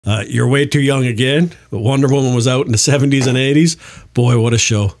You're way too young again, but Wonder Woman was out in the 70s and 80s. Boy, what a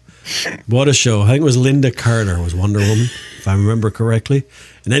show. What a show. I think it was Linda Carter was Wonder Woman, if I remember correctly.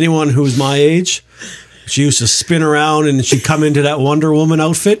 And anyone who's my age, she used to spin around and she'd come into that Wonder Woman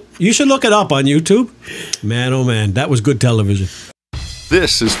outfit. You should look it up on YouTube. Man, oh man, that was good television.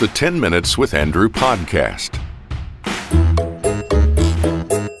 This is the 10 Minutes with Andrew podcast.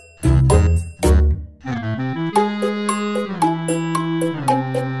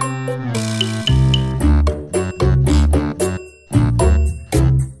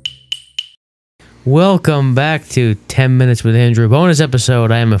 Welcome back to 10 Minutes with Andrew. Bonus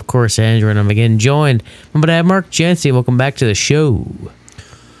episode. I am, of course, Andrew, and I'm again joined by Mark Jancy. Welcome back to the show.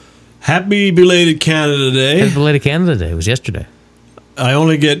 Happy belated Canada Day. Happy belated Canada Day. It was yesterday. I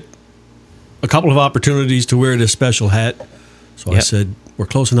only get a couple of opportunities to wear this special hat, so I said, we're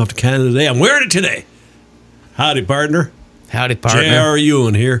close enough to Canada Day. I'm wearing it today. Howdy, partner. Howdy, partner. J.R.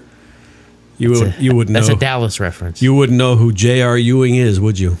 Ewing here. You wouldn't know. That's a Dallas reference. You wouldn't know who J.R. Ewing is,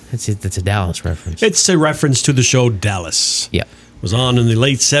 would you? That's a Dallas reference. It's a reference to the show Dallas. Yeah. It was on in the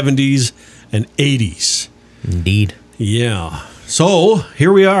late 70s and 80s. Indeed. Yeah. So,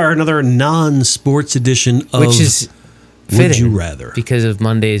 here we are, another non-sports edition of Which is Would fitting, You Rather? Because of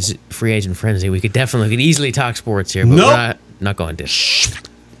Monday's free agent frenzy. We could easily talk sports here, but we're not going to.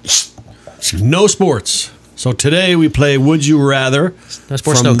 No sports. So today we play Would You Rather. No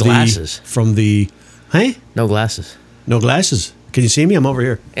sports, no glasses. Hey? No glasses. No glasses. Can you see me? I'm over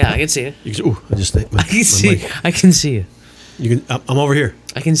here. Yeah, I can see you. I can see you. I'm over here.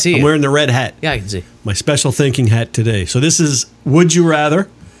 I can see you. I'm wearing the red hat. Yeah, I can see. My special thinking hat today. So this is Would You Rather,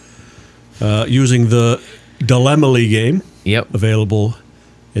 using the Dilemma-ly game. Yep. Available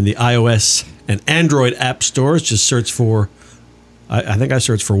in the iOS and Android app stores. Just search for, I think I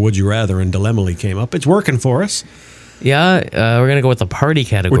searched for Would You Rather and Dilemma-ly came up. It's working for us. Yeah, we're going to go with the party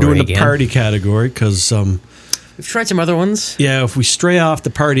category. We're doing the party category because... we've tried some other ones. Yeah, if we stray off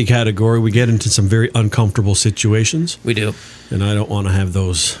the party category, we get into some very uncomfortable situations. We do. And I don't want to have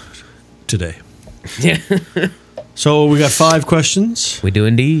those today. Yeah. So we got 5 questions. We do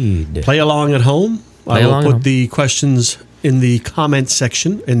indeed. Play along at home. I will put the questions in the comment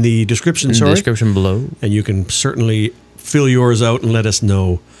section, in the description, in the description below. And you can certainly fill yours out and let us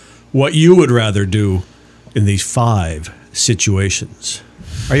know what you would rather do in these 5 situations.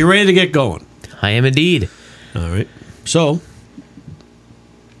 Are you ready to get going? I am indeed. All right. So,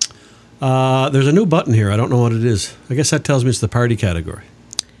 there's a new button here. I don't know what it is. I guess that tells me it's the party category.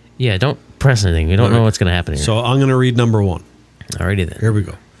 Yeah, don't press anything. You don't know what's going to happen here. So I'm going to read number 1. Alrighty then. Here we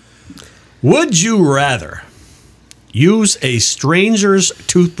go. Would you rather use a stranger's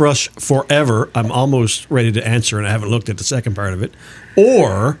toothbrush forever? I'm almost ready to answer, and I haven't looked at the second part of it.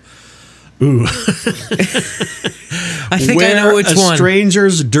 Or, I think I know which one. Wear a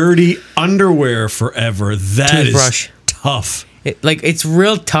stranger's dirty underwear forever. That is tough. It's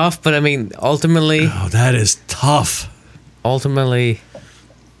real tough, but I mean, ultimately... Oh, that is tough. Ultimately...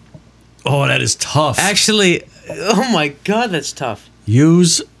 Oh, that is tough. Actually, oh my God, that's tough.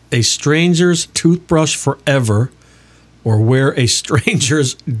 Use a stranger's toothbrush forever, or wear a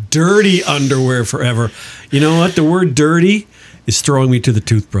stranger's dirty underwear forever. You know what? The word dirty is throwing me to the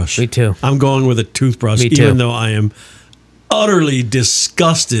toothbrush. Me too. I'm going with a toothbrush, Me too. even though I am utterly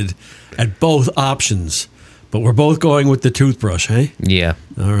disgusted at both options. But we're both going with the toothbrush, hey? Yeah.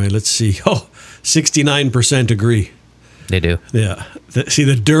 All right, let's see. Oh, 69% agree. They do. Yeah. See,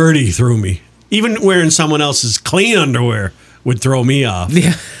 the dirty threw me. Even wearing someone else's clean underwear would throw me off.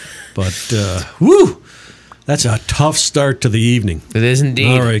 Yeah. But, woo, that's a tough start to the evening. It is indeed.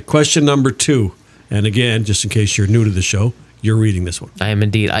 All right, question number 2. And again, just in case you're new to the show, you're reading this one. I am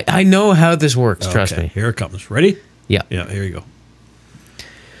indeed. I know how this works, trust me. Here it comes. Ready? Yeah. Yeah, here you go.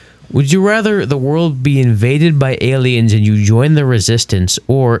 Would you rather the world be invaded by aliens and you join the resistance,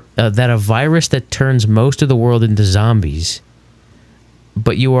 or that a virus that turns most of the world into zombies,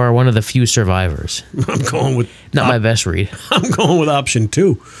 but you are one of the few survivors? I'm going with... Not my best read. I'm going with option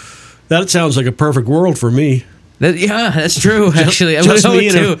 2. That sounds like a perfect world for me. Yeah, that's true, actually.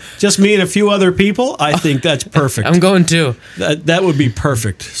 Just me and a few other people, I think that's perfect. I'm going 2. That would be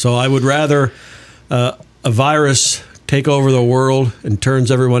perfect. So I would rather a virus take over the world and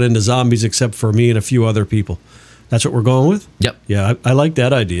turns everyone into zombies except for me and a few other people. That's what we're going with? Yep. Yeah, I like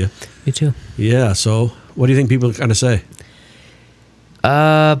that idea. Me too. Yeah, so what do you think people are going to say?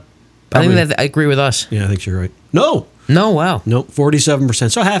 I think that I agree with us. Yeah, I think you're right. No. No, wow. No,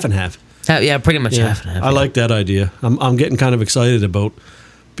 47%. So half and half. Yeah, pretty much half and half. I like that idea. I'm getting kind of excited about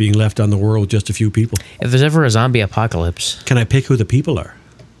being left on the world with just a few people. If there's ever a zombie apocalypse... Can I pick who the people are?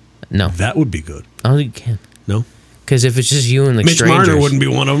 No. That would be good. I don't think you can. No? Because if it's just you and like Mitch strangers, Marner wouldn't be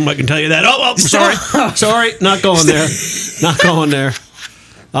one of them. I can tell you that. Oh, sorry, sorry, not going there, not going there.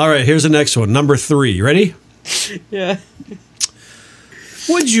 All right, here's the next one. Number 3. You ready? Yeah.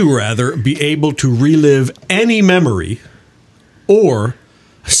 Would you rather be able to relive any memory or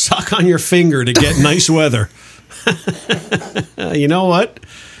suck on your finger to get nice weather? You know what?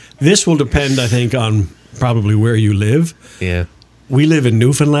 This will depend, I think, on probably where you live. Yeah. We live in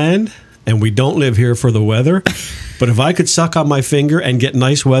Newfoundland, and we don't live here for the weather. But if I could suck on my finger and get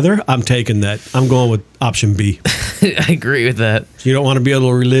nice weather, I'm taking that. I'm going with option B. I agree with that. You don't want to be able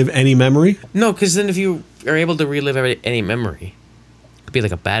to relive any memory? No, because then if you are able to relive any memory, it could be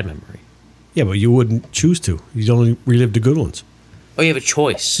like a bad memory. Yeah, but you wouldn't choose to. You'd only relive the good ones. Oh, you have a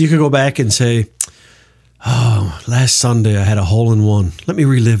choice. You could go back and say, oh, last Sunday I had a hole-in-one. Let me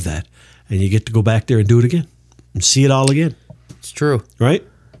relive that. And you get to go back there and do it again and see it all again. It's true. Right?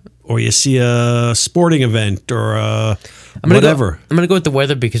 Or you see a sporting event or whatever. I'm going to go with the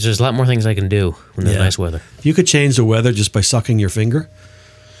weather because there's a lot more things I can do when there's nice weather. If you could change the weather just by sucking your finger,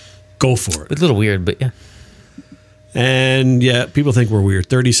 go for it. It's a little weird, but yeah. And yeah, people think we're weird.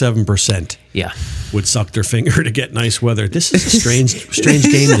 37% would suck their finger to get nice weather. This is a strange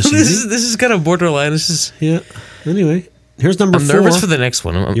game this evening. This is kind of borderline. Yeah. Anyway, here's number 4. I'm nervous for the next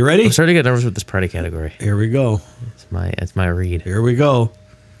one. You ready? I'm starting to get nervous with this party category. Here we go. It's my read. Here we go.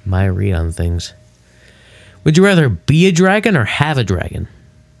 My read on things. Would you rather be a dragon or have a dragon?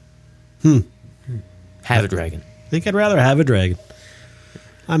 Have a dragon. I think I'd rather have a dragon.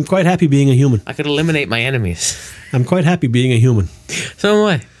 I'm quite happy being a human. I could eliminate my enemies. I'm quite happy being a human. So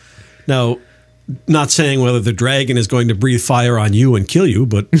am I. Now, not saying whether the dragon is going to breathe fire on you and kill you,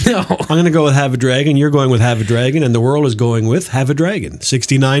 but No. I'm going to go with have a dragon. You're going with have a dragon, and the world is going with have a dragon.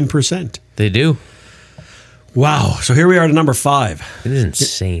 69%. They do. Wow. So here we are to number 5. It is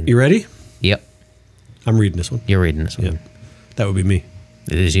insane. You ready? Yep. I'm reading this one. You're reading this one. Yeah. That would be me.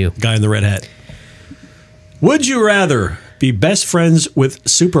 It is you. Guy in the red hat. Would you rather be best friends with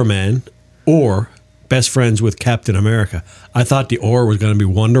Superman or best friends with Captain America? I thought the or was going to be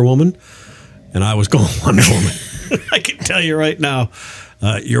Wonder Woman, and I was going Wonder Woman. I can tell you right now,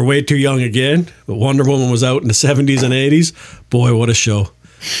 you're way too young again, but Wonder Woman was out in the 70s and 80s. Boy, what a show.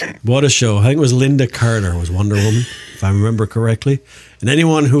 What a show. I think it was Linda Carter was Wonder Woman, if I remember correctly. And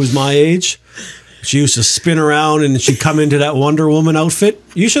anyone who's my age, she used to spin around and she'd come into that Wonder Woman outfit.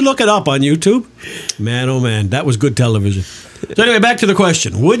 You should look it up on YouTube. Man, oh man, that was good television. So anyway, back to the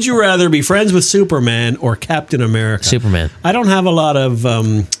question. Would you rather be friends with Superman or Captain America? Superman. I don't have a lot of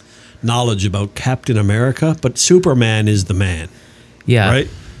knowledge about Captain America, but Superman is the man. Yeah. Right?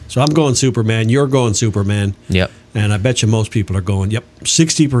 So I'm going Superman. You're going Superman. Yep. And I bet you most people are going, yep,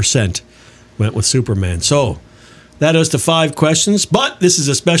 60% went with Superman. So that is the 5 questions, but this is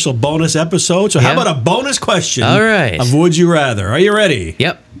a special bonus episode. So how about a bonus question All right. of Would You Rather? Are you ready?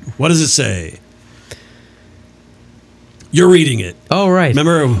 Yep. What does it say? You're reading it. Oh, right.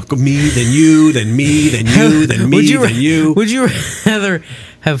 Remember me, then you, then me, then you, then me, then you. Would you rather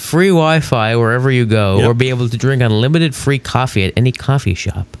have free Wi-Fi wherever you go or be able to drink unlimited free coffee at any coffee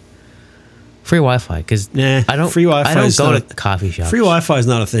shop? Free Wi-Fi, because I don't go to coffee shops. Free Wi-Fi is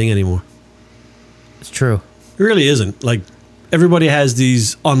not a thing anymore. It's true. It really isn't. Like, everybody has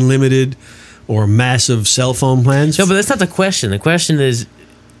these unlimited or massive cell phone plans. No, but that's not the question. The question is,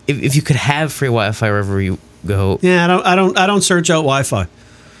 if you could have free Wi-Fi wherever you go. Yeah, I don't search out Wi-Fi.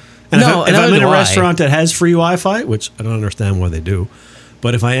 And if I'm in a restaurant that has free Wi-Fi, which I don't understand why they do,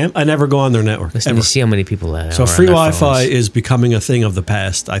 but if I am, I never go on their network. Listen, you see how many people that So free Wi-Fi is becoming a thing of the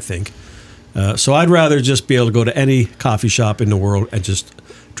past, I think. So I'd rather just be able to go to any coffee shop in the world and just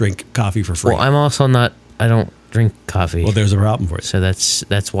drink coffee for free. Well, I'm also not. I don't drink coffee. Well, there's a problem for you. So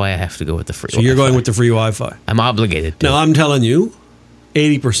that's why I have to go with the free. So you're going with the free Wi-Fi. I'm obligated to. Now I'm telling you,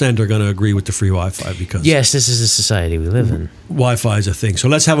 80% are going to agree with the free Wi-Fi because yes, this is the society we live in. Wi-Fi is a thing. So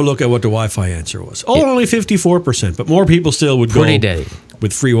let's have a look at what the Wi-Fi answer was. Oh, only 54%, but more people still would go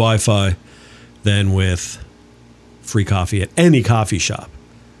with free Wi-Fi than with free coffee at any coffee shop.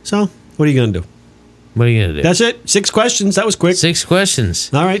 So what are you going to do? What are you going to do? That's it. 6 questions. That was quick. 6 questions.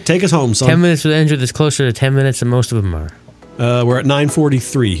 All right, take us home, son. 10 minutes with Andrew. That's closer to 10 minutes than most of them are. We're at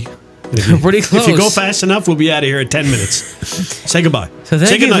 9:43. Pretty close. If you go fast enough, we'll be out of here at 10 minutes. Say goodbye.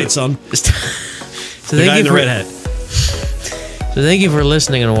 Say goodnight, son. The guy in the red hat. So thank you for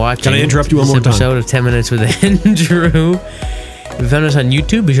listening and watching. Can I interrupt you one more time? Episode of 10 Minutes with Andrew. If you found us on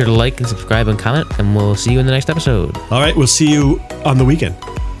YouTube, be sure to like and subscribe and comment, and we'll see you in the next episode. All right, we'll see you on the weekend.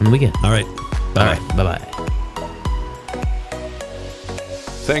 On the weekend. All right. All right. Bye-bye.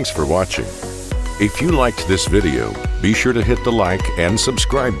 Thanks for watching. If you liked this video, Be sure to hit the like and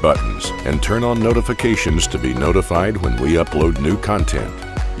subscribe buttons and turn on notifications to be notified when we upload new content.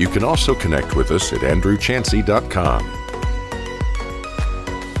 You can also connect with us at andrewchansey.com.